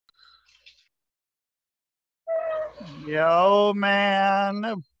Yo,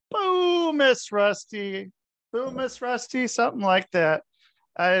 man. Boom, Miss Rusty. Boom, Miss Rusty. Something like that.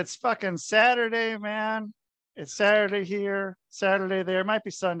 It's fucking Saturday, man. It's Saturday here, Saturday there. Might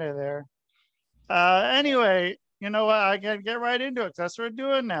be Sunday there. Anyway, you know what? I gotta get right into it. That's what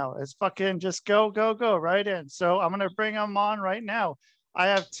we're doing now. It's fucking just go, go, go right in. So I'm gonna bring them on right now. I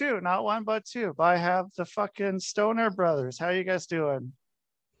have two, not one, but two. But I have the fucking Stoner Brothers. How you guys doing?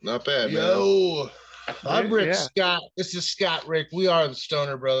 Not bad, man. Yo, I'm Rick Yeah. Scott. This is Scott Rick. We are the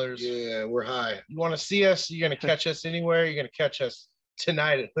Stoner Brothers. Yeah, we're high. You want to see us? You're going to catch us anywhere. You're going to catch us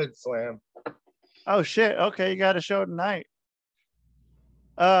tonight at Hoodslam. Oh shit. Okay, you got a show tonight.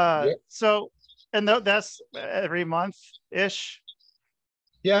 Yep. So, and that's every month ish.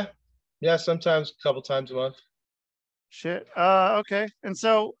 Yeah. Yeah, sometimes a couple times a month. Shit. Okay. And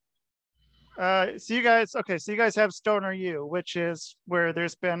so, so you guys, okay, so you guys have Stoner U, which is where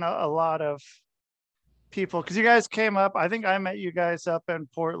there's been a lot of people because you guys came up. I think I met you guys up in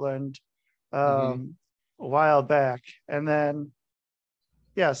Portland a while back, and then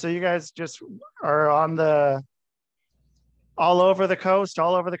yeah, so you guys just are on the all over the coast,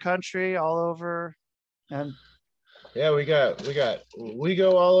 all over the country, all over, and Yeah, we go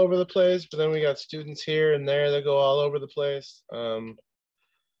all over the place, but then we got students here and there that go all over the place. I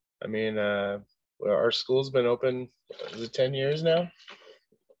mean, our school's been open, is it 10 years now?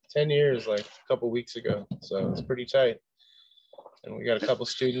 10 years, like a couple weeks ago. So it's pretty tight. And we got a couple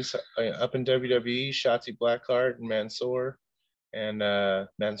students up in WWE, Shotzi Blackheart and Mansoor and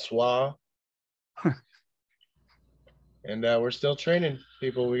Mansoir. And we're still training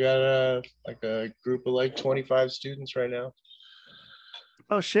people. We got like a group of like 25 students right now.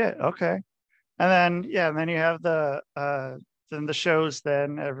 oh shit, okay. And then yeah, and then you have the then the shows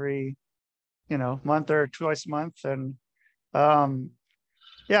then every month or twice a month. And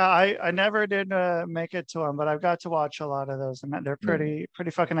yeah, I never did make it to them, but I've got to watch a lot of those, and they're pretty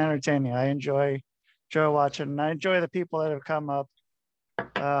fucking entertaining. I enjoy watching, and I enjoy the people that have come up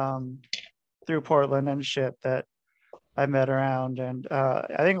through Portland and shit that I met around. And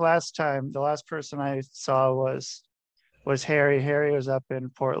I think the last person I saw was Harry. Harry was up in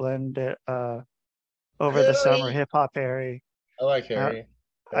Portland over the summer. Hip hop Harry. I like Harry.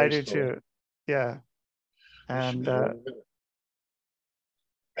 I do Harry's cool. too. Yeah. And yeah,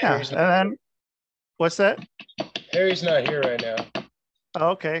 Harry's and then what's that? Harry's not here right now. Oh,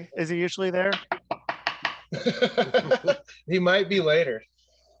 okay. Is he usually there? He might be later.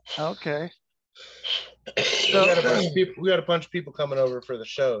 Okay. We got a bunch of people coming over for the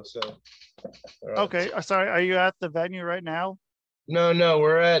show. So okay. Sorry, are you at the venue right now? No,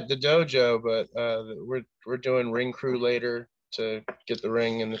 we're at the dojo, but we're doing ring crew later to get the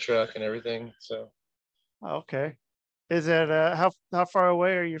ring in the truck and everything. So okay. Is it how far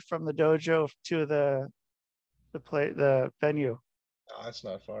away are you from the dojo to the venue? Oh, that's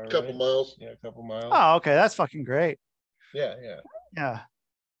not far. A couple miles. Yeah, a couple miles. Oh, okay. That's fucking great. Yeah.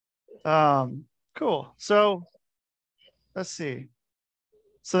 Cool. So let's see.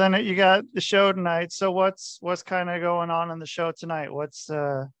 So then you got the show tonight. So what's kind of going on in the show tonight? What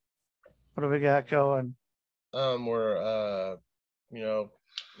do we got going? We're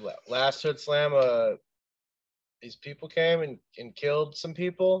last Hoodslam, these people came and killed some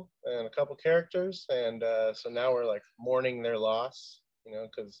people and a couple characters, and so now we're like mourning their loss,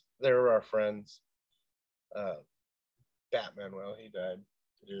 because they were our friends. Batman, well, he died.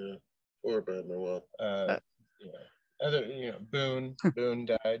 Yeah, or Batman. Well, Boone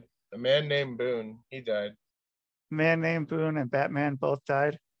died. A man named Boone, he died. Man named Boone and Batman both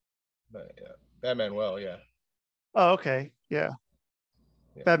died. But yeah, Batman, well, yeah. Oh, okay, yeah.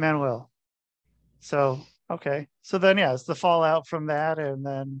 Batman will. So okay, so then yeah, it's the fallout from that, and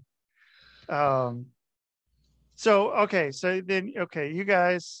then you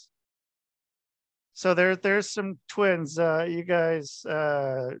guys. So there's some twins. You guys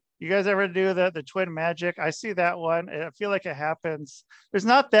ever do the twin magic? I see that one. I feel like it happens. There's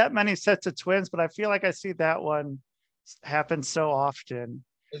not that many sets of twins, but I feel like I see that one happen so often.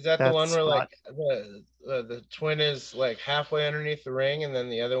 Is that the one where like the twin is like halfway underneath the ring, and then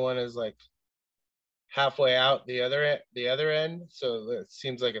the other one is like halfway out the other end? So it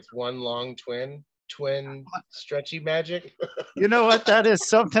seems like it's one long twin stretchy magic. You know what? That is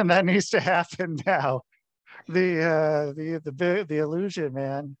something that needs to happen now. The illusion,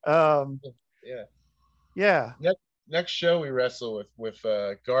 man. Yeah. Next show we wrestle with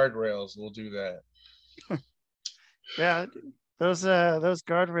guardrails. We'll do that. Yeah, those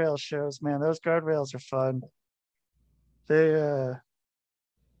guardrail shows, man. Those guardrails are fun. They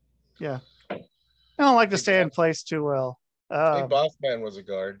yeah. I don't like to stay in place too well. Big Boss Man was a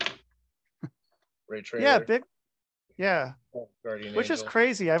guard. Ray Trailer. Yeah, Yeah, Guardian which is angel.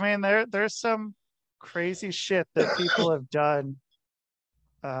 crazy. I mean, there's some crazy shit that people have done.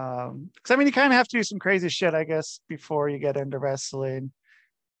 Because I mean, you kind of have to do some crazy shit, I guess, before you get into wrestling.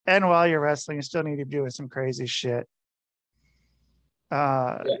 And while you're wrestling, you still need to be doing some crazy shit.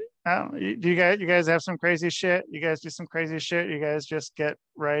 Yeah. Do you guys have some crazy shit? You guys do some crazy shit? You guys just get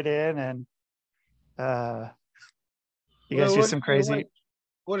right in and uh you guys Well, do some crazy.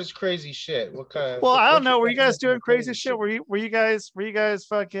 what is crazy shit? What kind of Well, I don't what's your know. Were you guys definition doing of crazy crazy shit? shit? Were you guys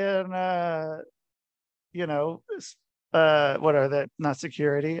fucking you know, what are that? Not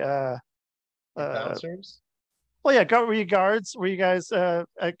security. Like Uh bouncers? well yeah, were you guards? Were you guys in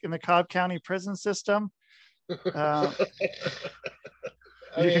the Cobb County prison system? Uh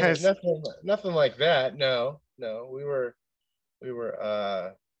I you mean, guys nothing like that. No, we were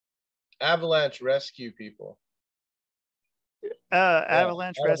avalanche rescue people. Yeah,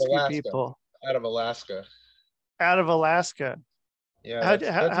 avalanche out of rescue Alaska. people Out of Alaska. out of Alaska. Yeah, How'd,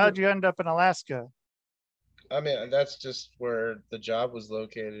 that's how, that's. how'd you end up in Alaska? I mean, that's just where the job was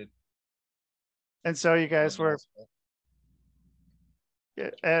located. And so you In guys were,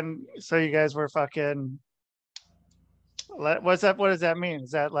 Alaska. and so you guys were fucking. What's that? What does that mean?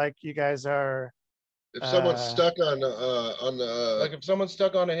 Is that like you guys are? If someone's Uh, stuck on the Like if someone's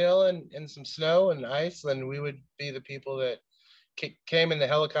stuck on a hill and in some snow and ice, then we would be the people that came in the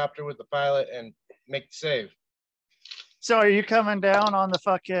helicopter with the pilot and make the save. so are you coming down on the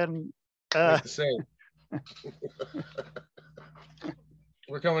fucking? Make the save.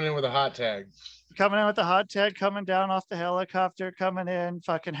 We're coming in with a hot tag. Coming in with the hot tag, coming down off the helicopter, coming in,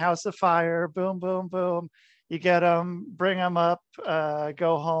 fucking house of fire, boom, boom, boom. You get them, bring them up,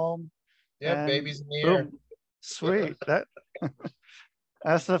 go home, Yep, and babies in the air. boom, sweet.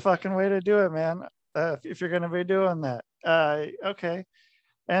 That's the fucking way to do it, man. If you're gonna be doing that, okay.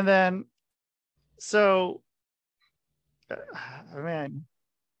 And then, so, man,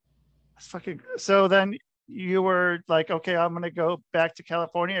 that's fucking. So then you were like, okay, I'm gonna go back to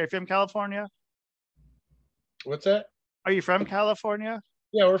California. Are you from California? What's that? Are you from California?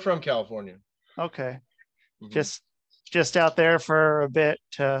 Yeah, we're from California. Okay, Mhm. just out there for a bit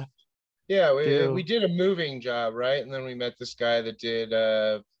to Yeah, do. we did a moving job, right? And then we met this guy that did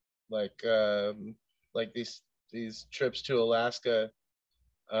like like these trips to Alaska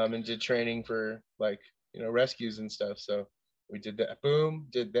and did training for like, rescues and stuff. So we did that, boom,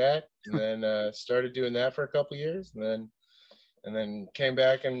 did that, and then started doing that for a couple years, and then came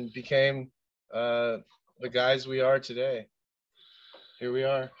back and became the guys we are today. Here we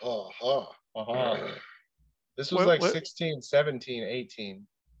are. ha Uh-huh. This was What, like what? 16, 17, 18.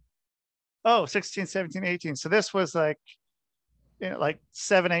 Oh, 16, 17, 18. So this was like, like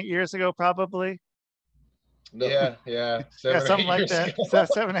 7, 8 years ago, probably. no. Yeah, Yeah, 7, something 8 like years that. ago. So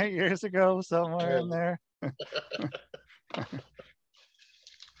 7, 8 years ago, somewhere Yeah. in there.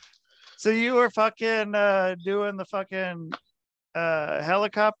 So you were fucking doing the fucking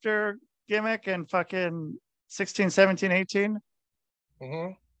helicopter gimmick and fucking 16, 17, 18. Hmm.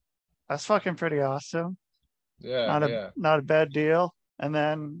 That's fucking pretty awesome. Yeah, Not a yeah. not a bad deal. And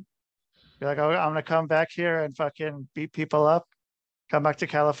then you're like, oh, I'm gonna come back here and fucking beat people up. Come back to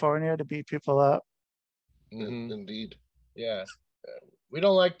California to beat people up. Hmm. Indeed. Yeah. We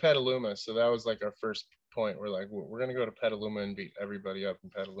don't like Petaluma, so that was like our first point. We're like, we're gonna go to Petaluma and beat everybody up in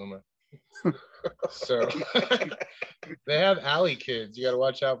Petaluma. So they have alley kids. You got to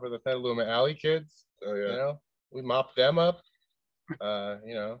watch out for the Petaluma alley kids. Oh yeah. We mop them up.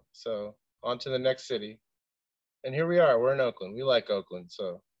 So on to the next city. And here we are. We're in Oakland. We like Oakland,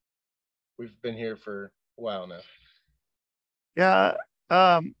 so we've been here for a while now. Yeah.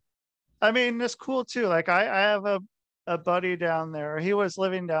 I mean, it's cool too. Like I have a buddy down there. He was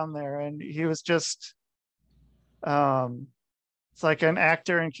living down there and he was just it's like an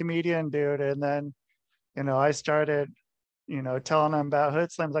actor and comedian dude. And then, I started, telling him about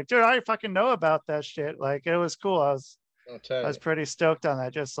Hoodslam. Like, dude, I fucking know about that shit. Like it was cool. I'll tell I was you. pretty stoked on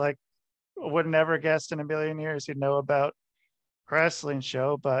that. Just like would never guessed in a million years he'd know about wrestling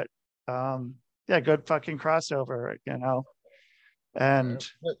show, but yeah, good fucking crossover. And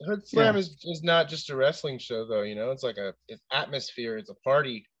Hood yeah. Slam is not just a wrestling show, though. It's like it's atmosphere. It's a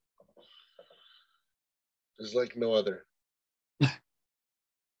party. It's like no other.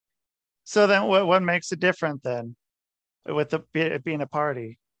 So then what makes it different then with it being a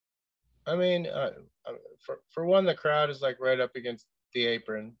party? I mean, for one, the crowd is like right up against the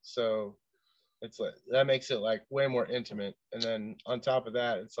apron, so it's like that makes it like way more intimate. And then on top of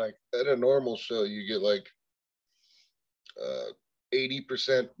that, it's like At a normal show, you get like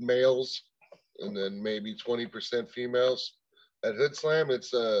 80% males and then maybe 20% females. At Hoodslam,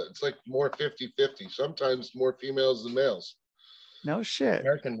 it's like more 50-50. Sometimes more females than males. No shit.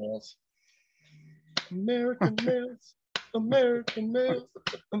 American males. American males. American males.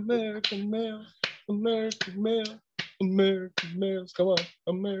 American males. American males. American males. Come on.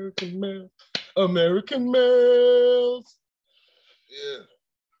 American males. American males. Yeah.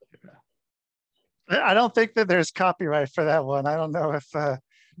 I don't think that there's copyright for that one. I don't know if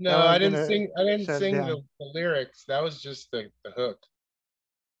No, one's I didn't gonna sing. I didn't shut sing down. the lyrics. That was just the hook.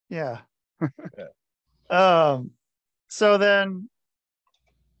 Yeah. Yeah. So then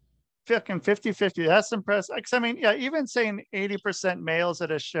fucking 50-50. That's impressive. Because I mean, yeah, even saying 80% males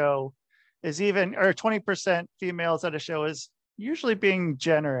at a show is even, or 20% females at a show is usually being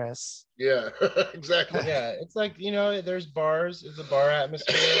generous. Yeah, exactly. Yeah, it's like, there's bars. It's a bar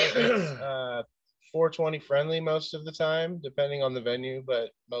atmosphere. It's 420 friendly most of the time, depending on the venue, but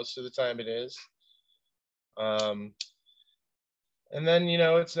most of the time it is. And then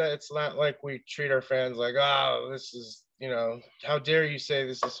it's not like we treat our fans like, oh, this is, how dare you say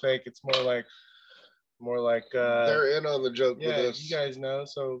this is fake. It's more like they're in on the joke with yeah, us. you guys know,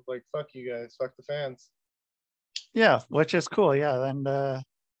 so like, fuck you guys, fuck the fans. Yeah, which is cool. Yeah, and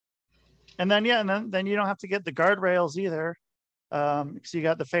then you don't have to get the guardrails either, because you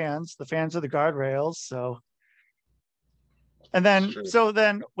got the fans. The fans are the guardrails. So, and then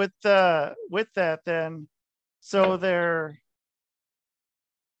with that, then so they're.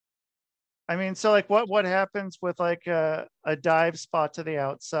 I mean, so like, what happens with like a dive spot to the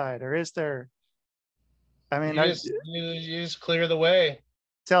outside, or is there? I mean, you just clear the way.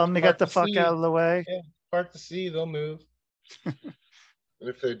 Tell them to get the fuck out of the way. Yeah, park the sea, they'll move. And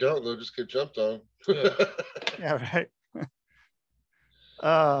if they don't, they'll just get jumped on. Yeah. Yeah,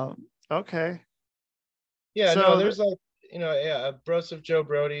 right. Okay. Yeah, so no, there's like, Broseph Joe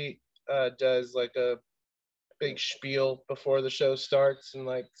Brody does like a big spiel before the show starts and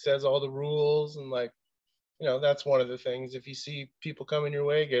like says all the rules, and like, that's one of the things. If you see people coming your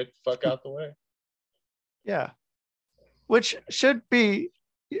way, get the fuck out the way. Yeah, which should be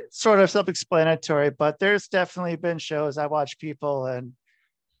sort of self-explanatory, but there's definitely been shows I watch people, and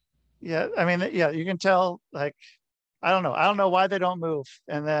yeah, I mean, yeah, you can tell, like, I don't know why they don't move,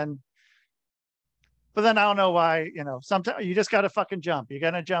 but then I don't know why, sometimes you just got to fucking jump. You're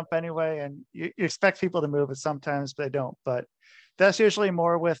going to jump anyway, and you expect people to move, but sometimes they don't. But that's usually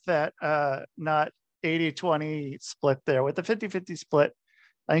more with that not 80-20 split there. With the 50-50 split,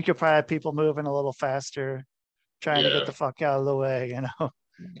 I think you'll probably have people moving a little faster, trying to get the fuck out of the way,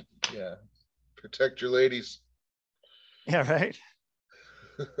 Yeah. Protect your ladies. Yeah, right.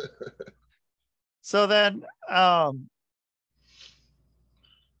 So then,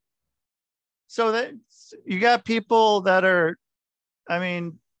 so that you got people that are, I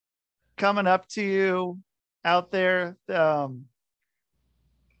mean, coming up to you out there,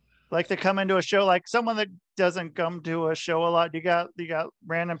 like to come into a show, like someone that doesn't come to a show a lot. You got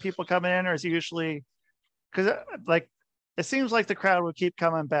random people coming in, or is it usually, because like it seems like the crowd would keep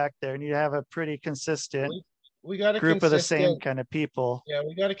coming back there, and you have a pretty consistent we got a group of the same kind of people. Yeah,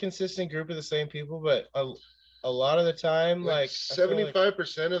 we got a consistent group of the same people, but a lot of the time, like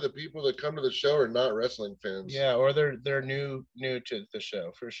 75% of the people that come to the show are not wrestling fans. Yeah, or they're new to the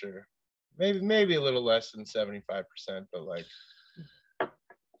show for sure. Maybe a little less than 75%, but like,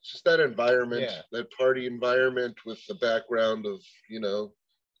 it's just that environment, that party environment with the background of,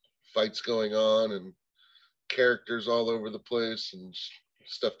 fights going on and characters all over the place and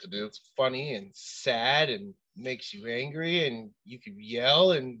stuff to do. It's funny and sad and makes you angry, and you can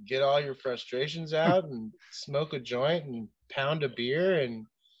yell and get all your frustrations out and smoke a joint and pound a beer and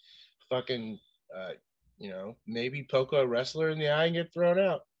fucking maybe poke a wrestler in the eye and get thrown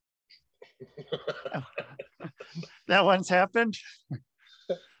out. That one's happened.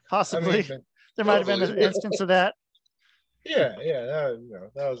 Possibly. I mean, there might have been an instance of that. Yeah, that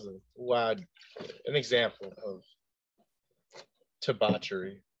was an example of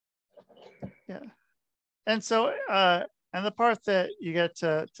debauchery. Yeah. And so and the part that you get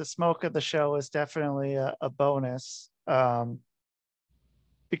to smoke at the show is definitely a bonus,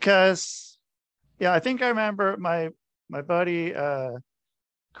 because I think I remember my buddy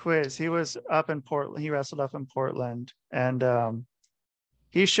Quiz. He was up in Portland. He wrestled up in Portland, and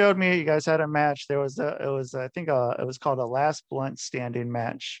he showed me you guys had a match. It was called a last blunt standing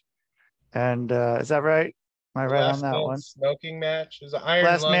match, and is that right? Am I right on that one? Smoking match. It was an Iron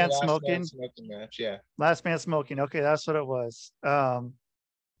Last Lung man last smoking. Man smoking match. Yeah. Last man smoking. Okay, that's what it was. Yeah,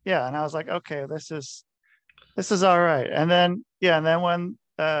 and I was like, okay, this is all right. And then when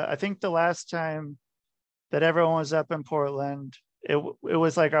I think the last time that everyone was up in Portland, it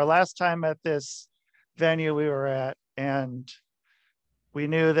was like our last time at this venue we were at, and we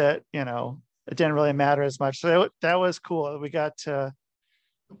knew that, you know, it didn't really matter as much. So that was cool. We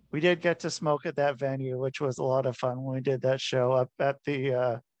did get to smoke at that venue, which was a lot of fun when we did that show up at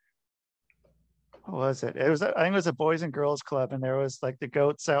the what was it? It was, I think it was a Boys and Girls Club, and there was like the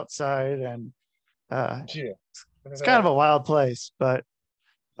goats outside, and Yeah. it's kind of a wild place. But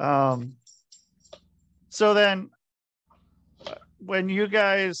so then when you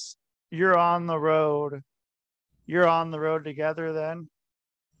guys you're on the road together then?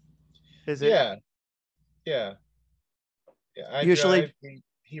 Is it Yeah. Yeah. Yeah. I usually drive,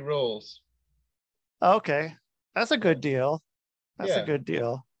 he rolls. okay? That's a good deal. That's a Yeah. good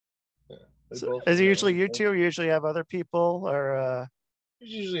deal. Yeah. We So both, is it you know, usually you two, or usually have other people, or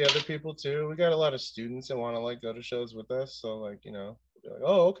there's usually other people too. We got a lot of students that want to like go to shows with us. So like, you know, we'll be like,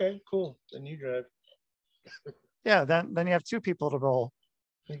 oh, okay, cool. Then you drive. yeah, then you have two people to roll.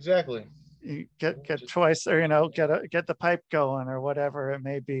 Exactly. You get twice, or you know, get the pipe going, or whatever it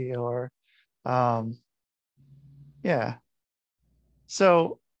may be, or yeah.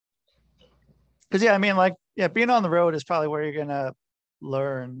 So because yeah, I mean, like, yeah, being on the road is probably where you're gonna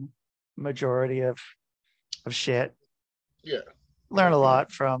learn majority of shit. Yeah. Learn a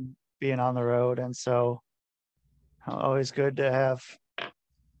lot from being on the road, and so always good to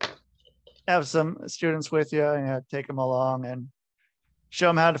have some students with you, and take them along and show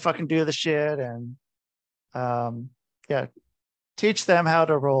them how to fucking do the shit, and yeah, teach them how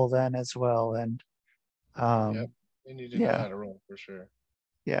to roll then as well. And Yep. You need to know yeah, how to roll for sure.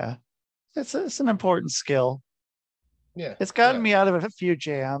 yeah, it's an important skill. Yeah. It's gotten Yeah. me out of a few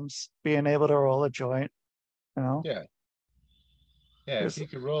jams, being able to roll a joint, you know. Yeah. Yeah. If There's- you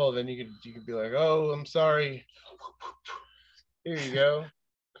could roll, then you could be like, oh, I'm sorry. Here you go.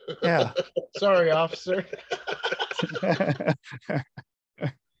 yeah. Sorry, officer.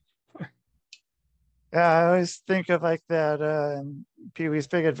 Yeah, I always think of like that in Pee-wee's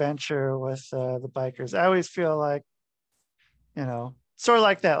Big Adventure with the bikers. I always feel like, you know, sort of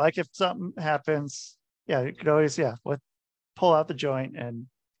like that. Like if something happens, yeah, you could always, yeah, pull out the joint and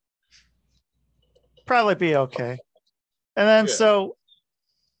probably be okay. And then Yeah. so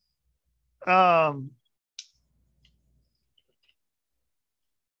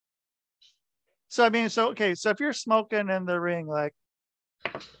I mean, so okay, so if you're smoking in the ring, like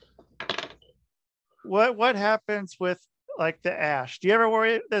what happens with like the ash? Do you ever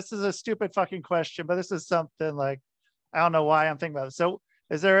worry? This is a stupid fucking question, but this is something like I don't know why I'm thinking about it. So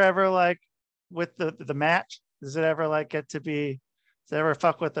is there ever like with the mat? Does it ever like get to be? Does it ever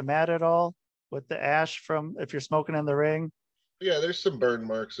fuck with the mat at all? With the ash from if you're smoking in the ring? Yeah, there's some burn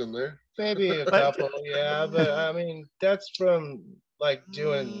marks in there. Maybe a But couple, yeah, but I mean that's from like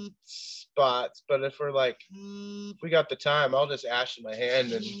doing spots. But if we're like, if we got the time, I'll just ash in my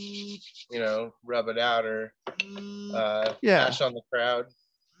hand and rub it out, or yeah, ash on the crowd.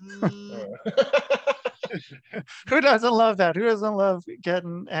 who doesn't love that? Who doesn't love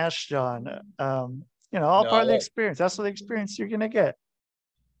getting ashed on? All No, part of the I experience. That's what the experience you're gonna get.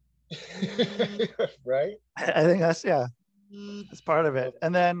 right? I think that's that's part of it.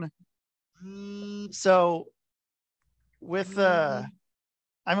 And then so with I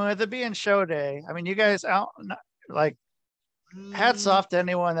mean with it being show day, I mean you guys out like hats off to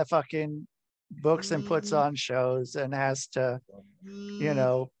anyone that fucking books and puts on shows and has to,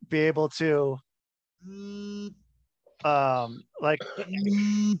 be able to like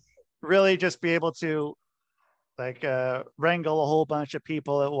really just be able to like wrangle a whole bunch of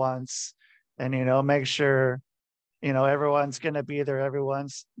people at once and make sure everyone's gonna be there,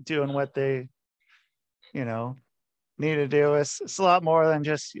 everyone's doing what they need to do. It's a lot more than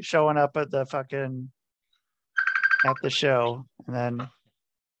just showing up at the show and then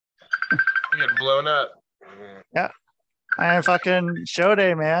You get blown up. yeah, I am fucking show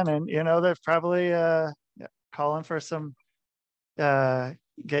day, man. And they're probably calling for some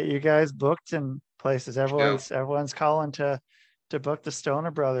get you guys booked in places. Everyone's calling to book the Stoner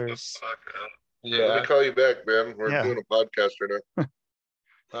Brothers. Yeah. Let me call you back, man. We're doing a podcast right now.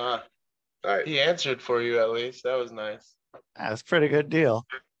 All right. He answered for you at least. That was nice. That's a pretty good deal.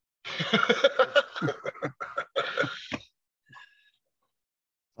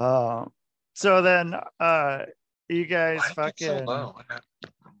 So then you guys fucking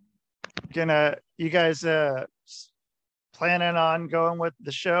you guys planning on going with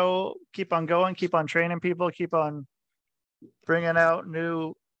the show, keep on going, keep on training people, keep on bringing out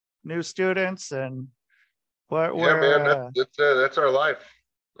new students, and man, that's our life.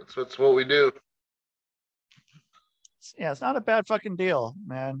 That's what we do. Yeah, it's not a bad fucking deal,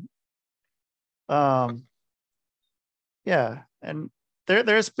 man. Yeah, and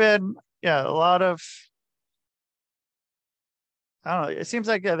there's been a lot of I don't know. It seems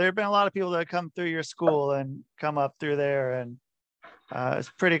like there have been a lot of people that come through your school and come up through there, and it's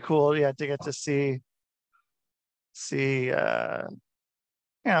pretty cool. Yeah, to get to see. It's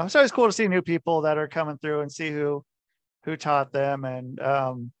always cool to see new people that are coming through and see who taught them and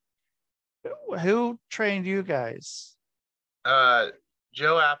who trained you guys. Joe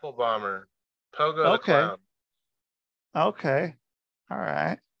Applebomber, Pogo the Okay. Clown. Okay. All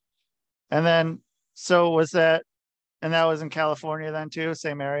right. And then, so was that, and that was in California then too,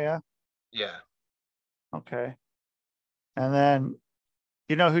 same area? Yeah. Okay. And then,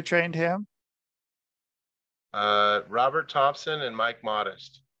 you know who trained him? Robert Thompson and Mike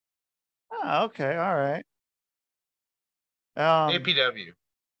Modest. Oh, okay. All right. APW.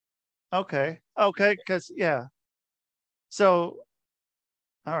 Okay. Okay. Because, yeah. So,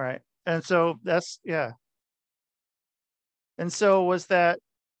 all right. And so that's, yeah. And so was that,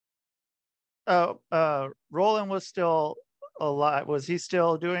 Roland was still alive. Was he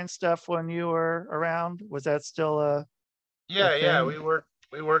still doing stuff when you were around? Was that still a Yeah, thing?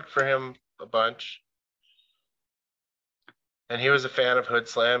 we worked for him a bunch. And he was a fan of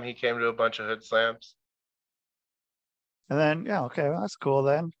Hoodslam. He came to a bunch of Hoodslams. And then, yeah, okay, well, that's cool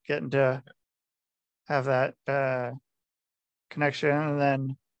then. Getting to have that connection. And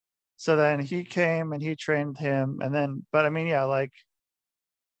then, so then he came and he trained him. And then, but I mean, yeah, like,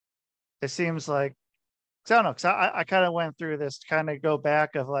 it seems like, 'cause I don't know, because I kind of went through this to kind of go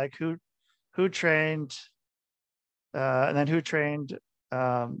back of like who trained, and then who trained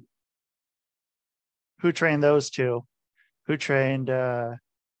those two, who trained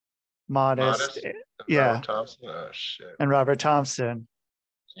Modest, yeah, Robert Thompson. Oh shit. and Robert Thompson.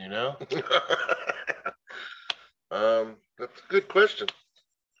 You know? That's a good question.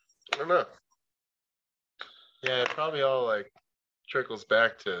 I don't know. Yeah, it probably all like trickles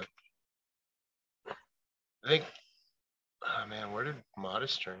back to. I think. Oh man, where did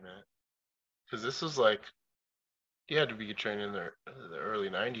Modest train at? Because this was like, he had to be training in the early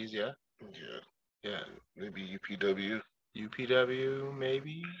 '90s. Yeah. Yeah. Maybe UPW. UPW,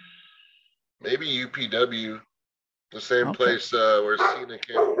 maybe. Maybe UPW, the same Okay. place where Cena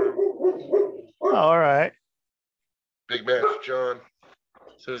came from. Oh, all right. Big Match John.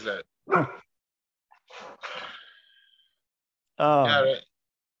 So is that? Yeah, Yeah.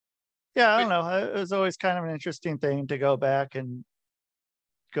 yeah, I don't know. It was always kind of an interesting thing to go back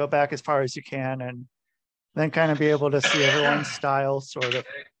as far as you can, and then kind of be able to see everyone's style sort of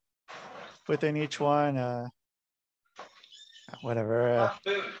within each one. Whatever.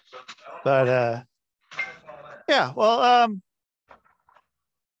 But yeah, well,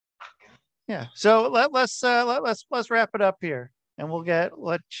 yeah. So let's wrap it up here, and we'll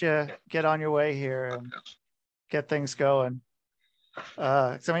let you get on your way here and get things going.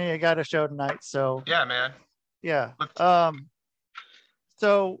 So I mean, you got a show tonight, so Yeah, man. yeah.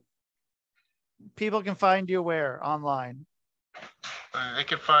 So people can find you where online? They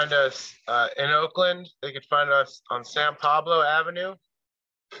can find us in Oakland. They can find us on San Pablo Avenue.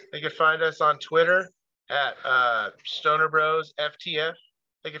 They can find us on Twitter at Stoner Bros FTF.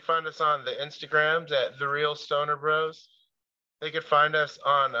 They can find us on the Instagrams at The Real Stoner Bros. They can find us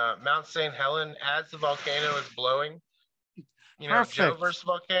on Mount St. Helen as the volcano is blowing. You know, Perfect. Joe versus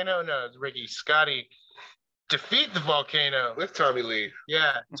volcano? No, it's Ricky. Scotty, defeat the volcano. With Tommy Lee.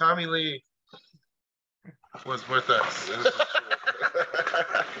 Yeah, Tommy Lee was with us.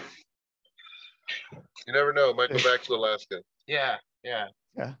 You never know. It might go back to Alaska. Yeah.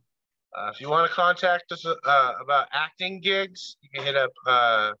 If you want to contact us about acting gigs, you can hit up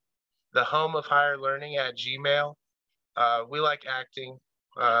the home of higher learning at Gmail. We like acting.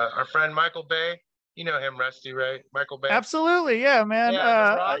 Our friend Michael Bay, you know him, Rusty, right? Michael Bay. Absolutely, yeah, man. Yeah,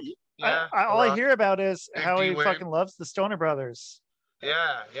 The Rock. Yeah, all I hear about is Big how he D-Wade. fucking loves the Stoner Brothers.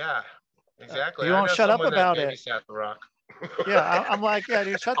 Yeah, exactly. You won't shut up about it. Babysat The Rock. Yeah, I'm like, yeah,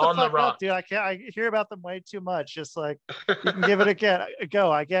 dude, shut the On the fuck rock. up, dude. I hear about them way too much. Just like, you can give it a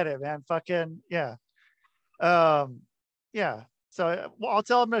go. I get it, man. Fucking yeah. Yeah. So I'll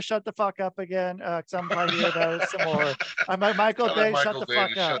tell him to shut the fuck up again, because I'm gonna hear about it some more. I'm like, Michael Tell Bay, Michael shut the Bay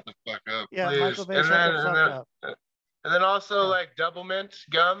fuck to up. shut the fuck up. Yeah, Please. Michael Bay, And shut then- the and fuck then- up. And then also Yeah. like Double Mint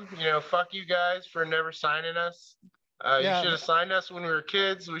Gum, you know, fuck you guys for never signing us. Yeah. You should have signed us when we were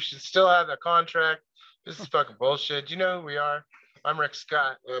kids. We should still have the contract. This is fucking bullshit. You know who we are? I'm Rick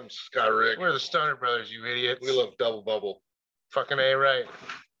Scott. I'm Scott Rick. We're the Stoner Brothers, you idiots. We love Double Bubble. Fucking A right.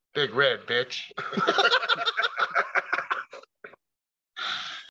 Big Red, bitch.